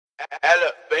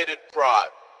Elevated prod.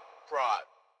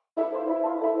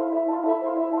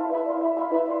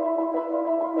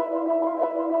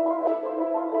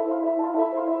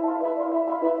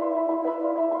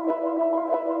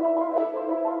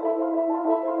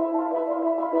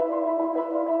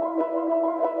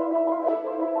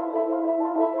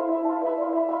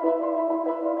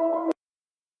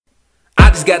 I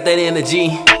just got that energy.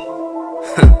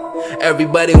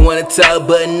 Everybody wanna talk,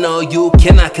 but no, you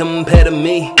cannot compare to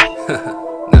me.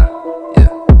 Nah, yeah.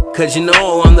 Cause you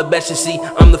know I'm the best, you see,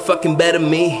 I'm the fucking better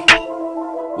me.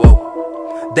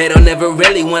 Whoa. They don't ever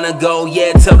really wanna go,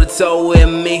 yeah, toe to toe with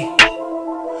me.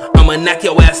 I'ma knock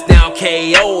your ass down,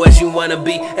 KO as you wanna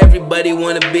be. Everybody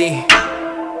wanna be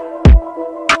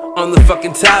on the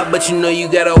fucking top, but you know you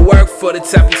gotta work for the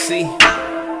top, you see.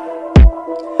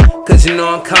 Cause you know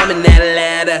I'm climbing that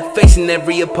ladder, facing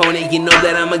every opponent. You know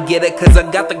that I'ma get it, cause I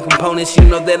got the components. You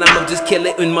know that I'ma just kill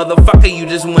it, and motherfucker, you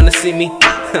just wanna see me.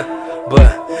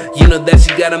 But you know that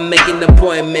you gotta make an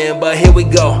appointment. But here we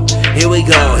go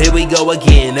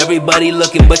again. Everybody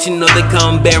looking, but you know they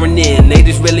come bearing in. They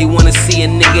just really wanna see a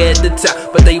nigga at the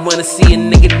top, but they wanna see a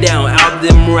nigga down out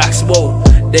them rocks. Whoa,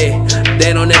 they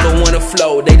don't ever wanna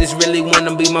flow. They just really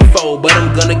wanna be my foe, but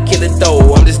I'm gonna kill it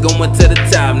though. I'm just going to the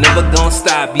top, never gonna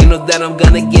stop. You know that I'm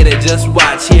gonna get it, just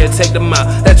watch. Here, take them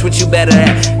out, that's what you better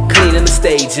at, cleaning the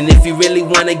stage. And if you really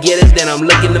wanna get it, then I'm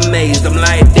looking amazed. I'm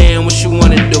like, damn, what you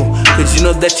wanna do? Cause you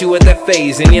know that you at that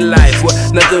phase in your life where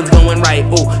nothing's going right.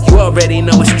 Ooh, you already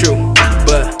know it's true,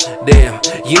 but damn,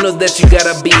 you know that you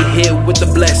gotta be here with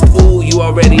the blessed. Ooh, you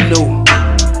already knew.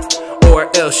 Or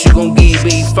else you gon' be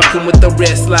fucking with the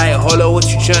rest. Like, hold on,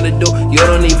 what you tryna do? You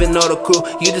don't even know the crew.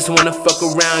 You just wanna fuck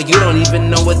around. You don't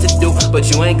even know what to do, but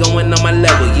you ain't going on my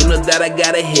level. You know that I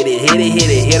gotta hit it.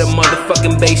 Hit a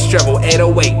motherfucking bass treble.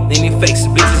 808 in your face.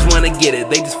 Bitches wanna get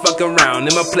it. They just fuck around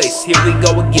in my place. Here we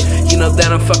go again. You know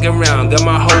that I'm fucking around. Got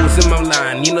my hoes in my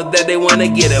line. You know that they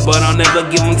wanna get it, but I'll never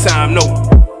give them time. No.